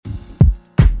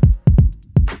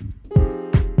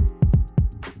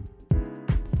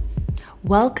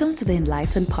Welcome to the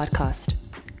Enlightened Podcast,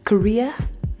 Career,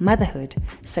 Motherhood,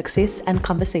 Success and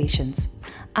Conversations.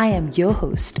 I am your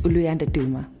host, Uluyanda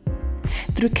Duma.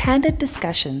 Through candid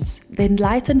discussions, the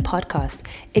Enlightened Podcast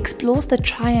explores the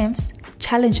triumphs,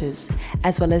 challenges,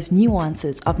 as well as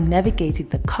nuances of navigating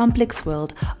the complex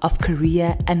world of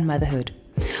career and motherhood.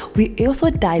 We also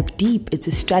dive deep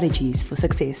into strategies for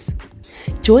success.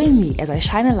 Join me as I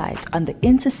shine a light on the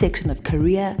intersection of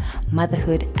career,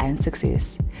 motherhood, and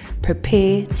success.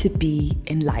 Prepare to be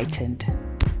enlightened.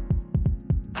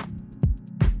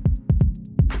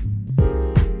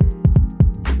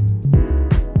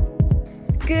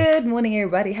 Good morning,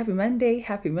 everybody. Happy Monday,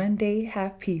 happy Monday,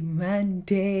 happy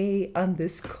Monday on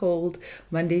this cold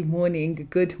Monday morning.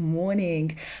 Good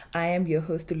morning. I am your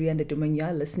host, Uluyanda Duma. You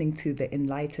are listening to the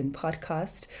Enlightened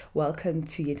Podcast. Welcome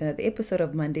to yet another episode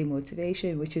of Monday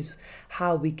Motivation, which is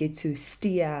how we get to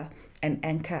steer and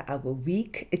anchor our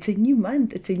week. It's a new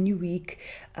month, it's a new week,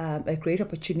 a great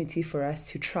opportunity for us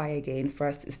to try again, for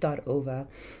us to start over,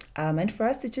 and for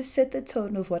us to just set the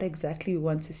tone of what exactly we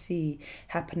want to see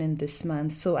happen in this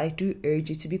month. So I do urge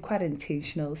you to be quite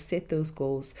intentional, set those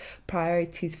goals,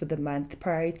 priorities for the month,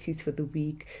 priorities for the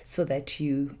week, so that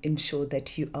you ensure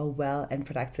that you are well and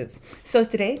productive. So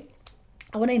today,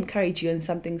 I want to encourage you on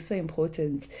something so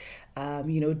important,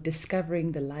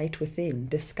 discovering the light within,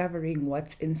 discovering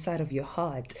what's inside of your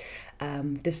heart,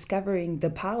 discovering the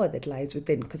power that lies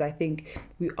within. Because I think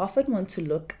we often want to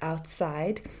look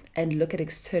outside and look at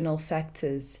external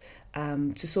factors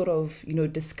to sort of,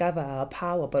 discover our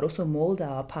power, but also mold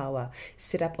our power,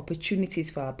 set up opportunities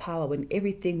for our power when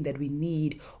everything that we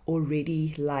need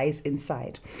already lies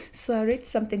inside. So I read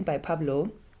something by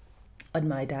Pablo on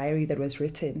my diary that was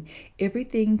written,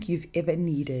 everything you've ever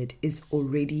needed is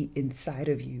already inside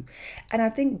of you. And I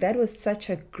think that was such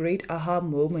a great aha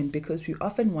moment, because we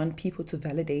often want people to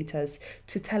validate us,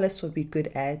 to tell us what we're good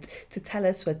at, to tell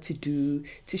us what to do,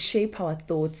 to shape our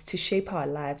thoughts, to shape our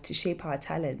lives, to shape our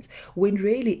talents, when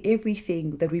really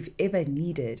everything that we've ever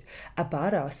needed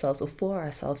about ourselves, or for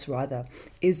ourselves rather,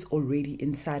 is already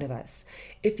inside of us.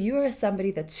 If you are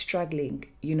somebody that's struggling,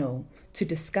 to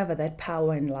discover that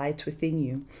power and light within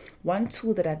you, one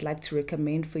tool that I'd like to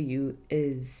recommend for you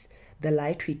is The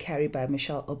Light We Carry by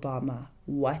Michelle Obama.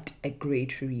 What a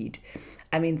great read.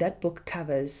 I mean, that book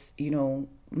covers,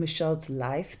 Michelle's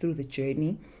life through her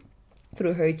journey,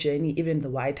 even in the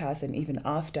White House and even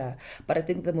after. But I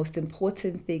think the most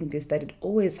important thing is that it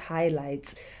always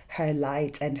highlights her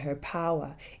light and her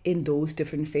power in those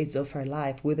different phases of her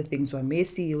life, whether things were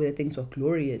messy, whether things were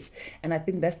glorious. And I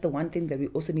think that's the one thing that we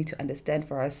also need to understand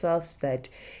for ourselves, that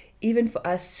even for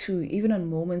us too, even on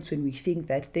moments when we think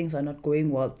that things are not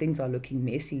going well, things are looking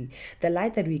messy, the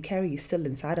light that we carry is still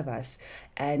inside of us,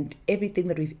 and everything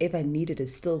that we've ever needed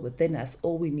is still within us.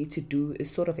 All we need to do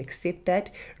is sort of accept that,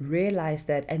 realize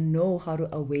that, and know how to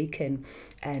awaken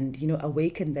and,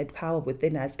 awaken that power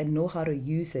within us and know how to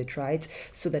use it, right?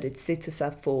 So that it sets us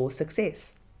up for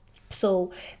success.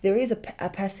 So there is a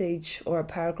passage, or a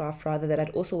paragraph rather, that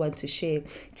I'd also want to share,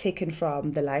 taken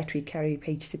from The Light We Carry,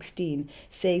 page 16,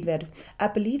 saying that I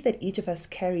believe that each of us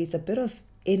carries a bit of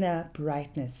inner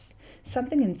brightness,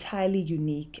 something entirely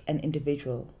unique and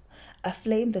individual, a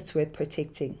flame that's worth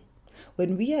protecting.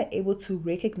 When we are able to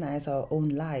recognize our own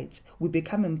light, we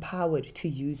become empowered to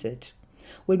use it.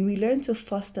 When we learn to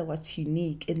foster what's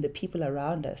unique in the people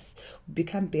around us, we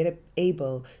become better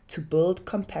able to build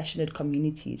compassionate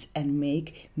communities and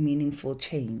make meaningful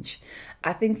change.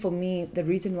 I think for me, the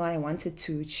reason why I wanted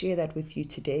to share that with you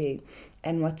today,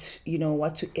 and what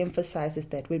to emphasize, is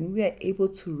that when we are able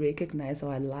to recognize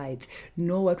our light,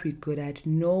 know what we're good at,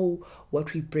 know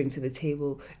what we bring to the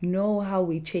table, know how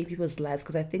we change people's lives.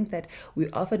 Because I think that we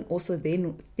often also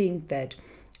then think that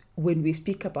when we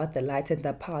speak about the light and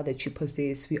the power that you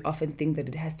possess, we often think that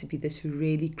it has to be this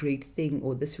really great thing,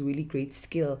 or this really great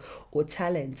skill or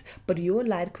talent. But your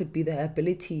light could be the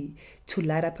ability to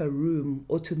light up a room,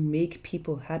 or to make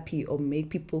people happy, or make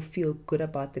people feel good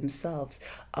about themselves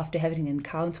after having an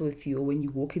encounter with you, or when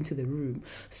you walk into the room.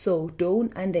 So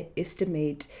don't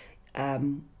underestimate,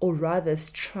 or rather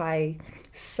try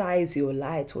size your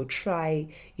light, or try,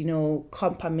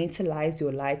 compartmentalize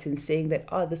your light, and saying that,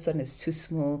 this one is too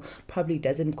small, probably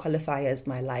doesn't qualify as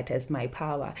my light, as my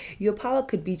power. Your power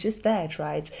could be just that,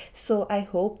 right? So I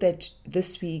hope that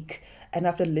this week, And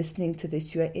after listening to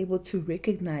this, you are able to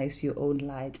recognize your own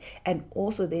light and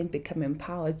also then become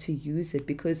empowered to use it,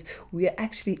 because we are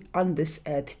actually on this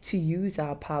earth to use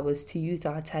our powers, to use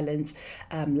our talents,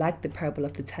 like the parable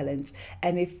of the talents.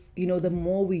 And if the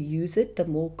more we use it, the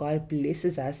more God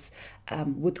blesses us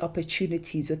with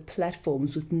opportunities, with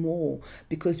platforms, with more,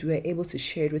 because we are able to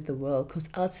share it with the world, because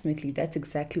ultimately that's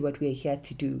exactly what we are here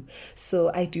to do.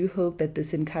 So I do hope that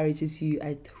this encourages you.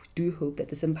 I do hope that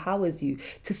this empowers you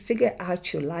to figure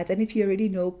out your light. And if you already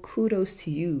know, kudos to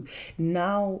you.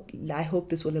 Now, I hope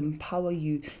this will empower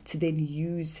you to then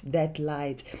use that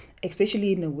light,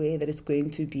 especially in a way that is going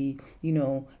to be,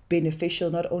 beneficial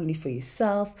not only for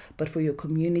yourself, but for your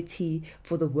community,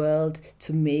 for the world,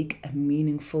 to make a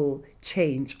meaningful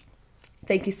change.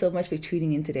 Thank you so much for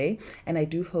tuning in today. And I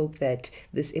do hope that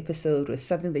this episode was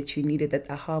something that you needed, that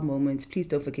aha moment. Please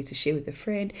don't forget to share with a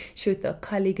friend, share with a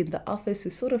colleague in the office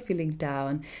who's sort of feeling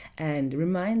down, and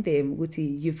remind them,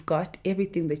 Wuti, you've got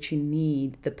everything that you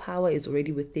need. The power is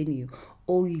already within you.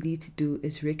 All you need to do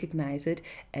is recognize it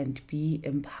and be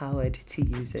empowered to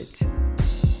use it.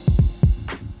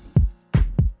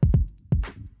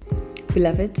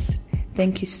 Beloveds,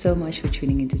 thank you so much for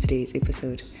tuning into today's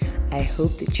episode. I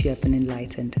hope that you have been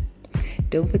enlightened.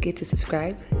 Don't forget to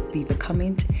subscribe, leave a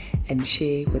comment, and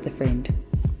share with a friend.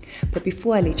 But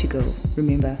before I let you go,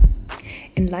 remember,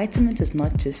 enlightenment is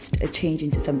not just a change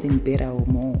into something better or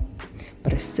more,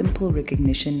 but a simple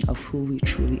recognition of who we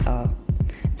truly are.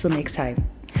 Until next time,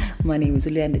 my name is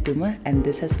Uluyanda Duma, and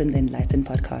this has been the Enlightened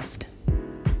Podcast.